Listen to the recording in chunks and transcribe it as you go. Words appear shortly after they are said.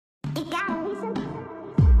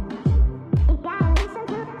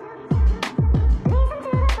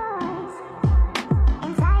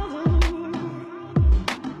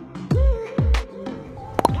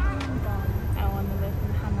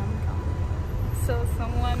So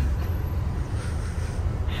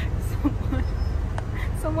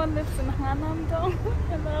someone lives in Hanamdong.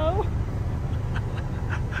 Hello.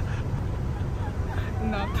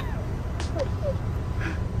 Not.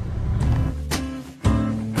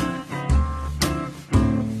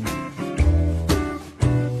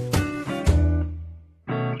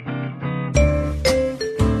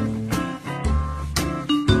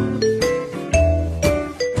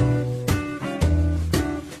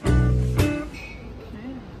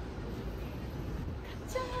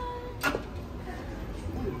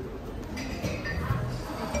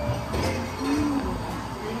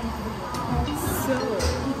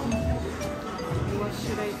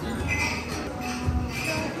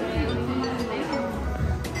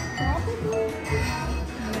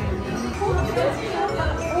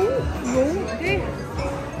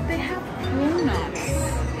 They have donuts.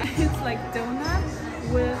 It's like donut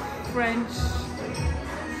with French.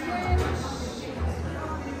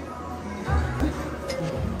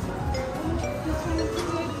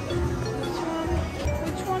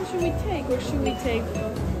 Which one should we take? Or should we take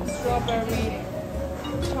strawberry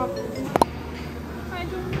chocolate? I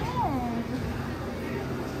don't know.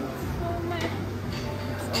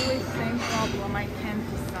 It's always the same problem. I can't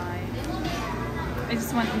decide. I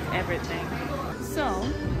just want to eat everything. So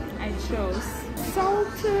I chose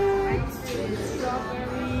salted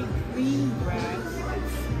strawberry cream bread.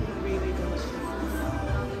 It's really delicious.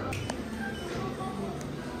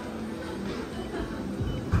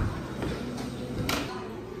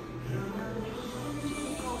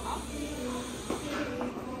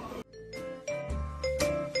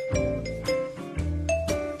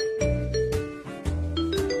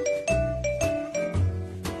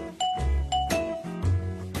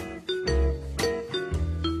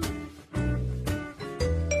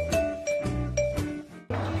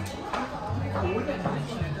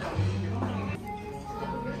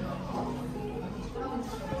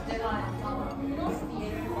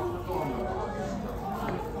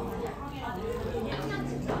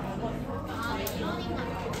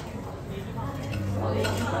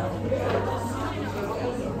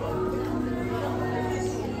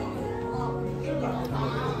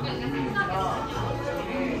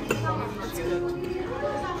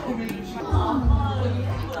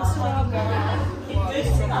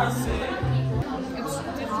 It's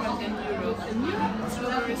different in Europe. In Europe,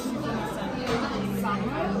 strawberry season is in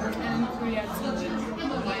summer, and in Korea it's in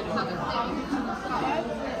winter. I don't know. But it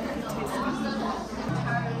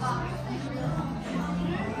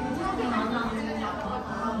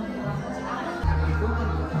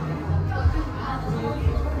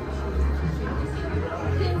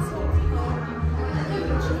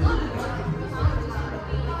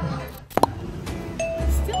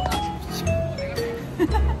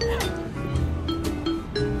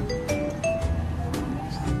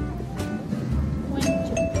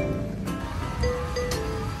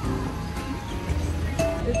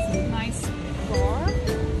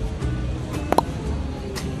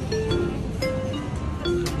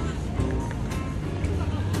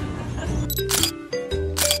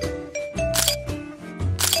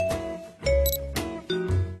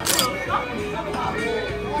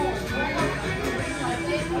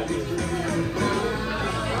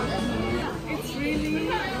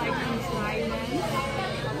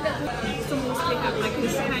tastes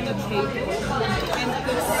this kind of table and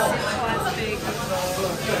this plastic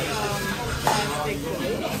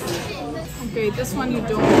okay, this one you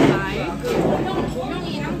don't like.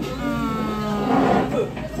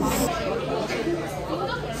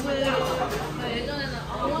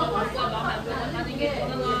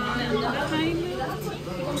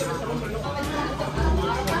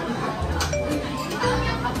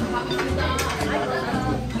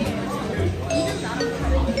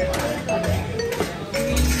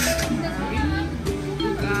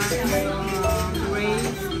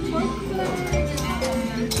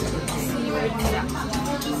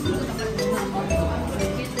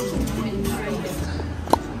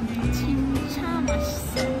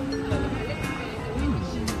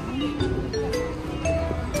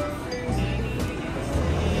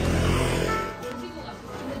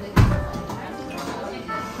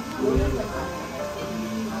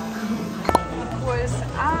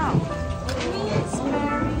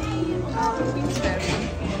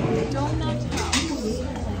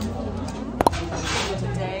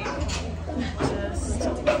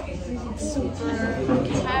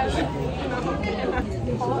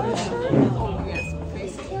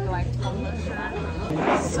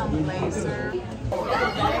 Some laser.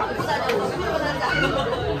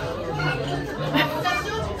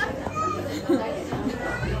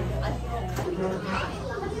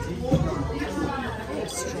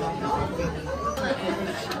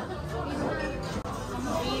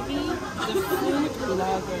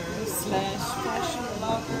 blogger slash fashion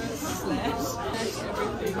blogger slash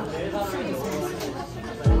everything.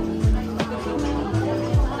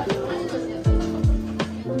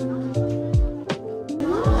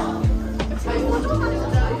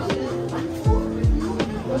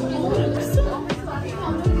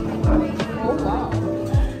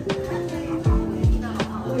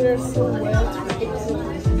 They're so well draped.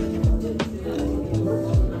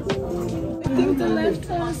 I think the left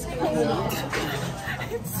one is cold.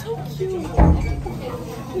 It's so cute.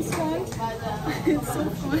 This one, it's so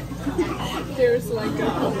fun. There's like a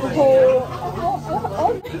whole.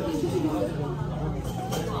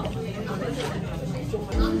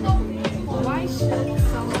 Why should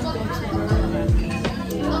someone go to Berlin?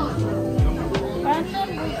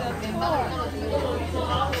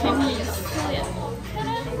 Can you see it?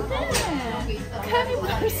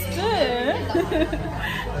 카니버스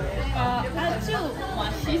아주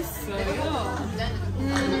맛있어요.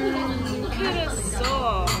 그래서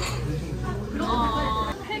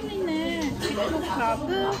베를린에 치코팝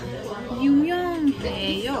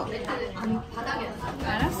유명해요.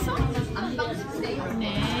 알았어? 네.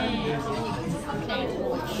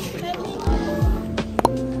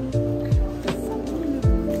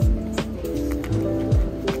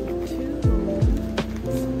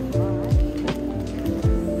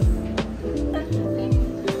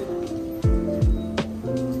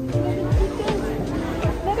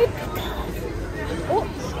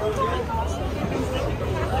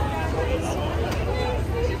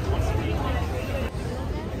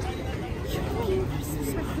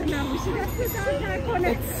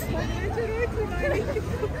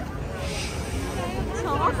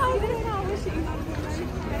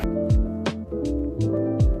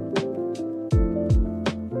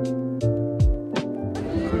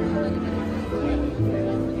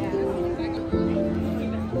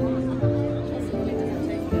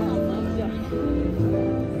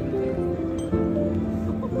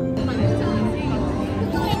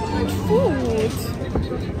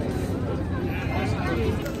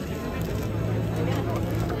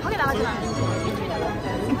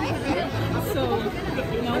 So,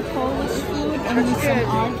 no Polish food and some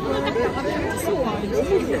artwork.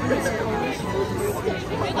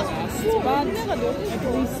 But at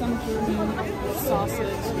least some German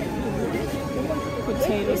sausage,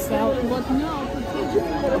 potato salad. But no, potato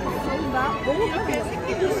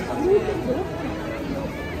salad.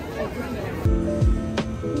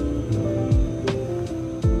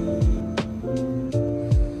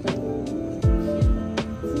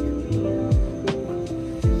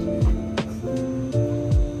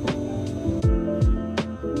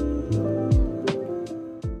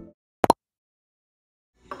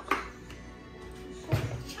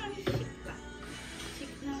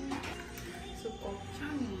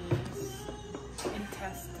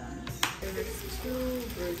 Intestines. There's two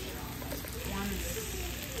versions. One is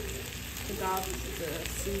without the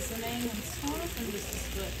seasoning and sauce, and this is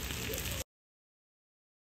with.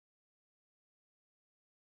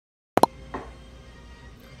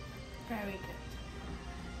 Very good.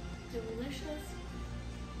 Delicious,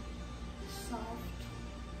 soft.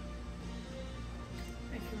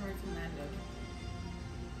 I can recommend it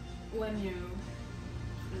when you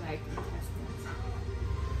like intestines.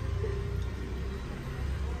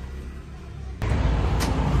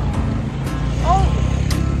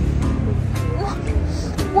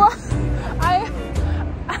 What?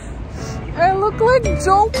 I look like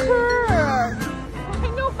Joker.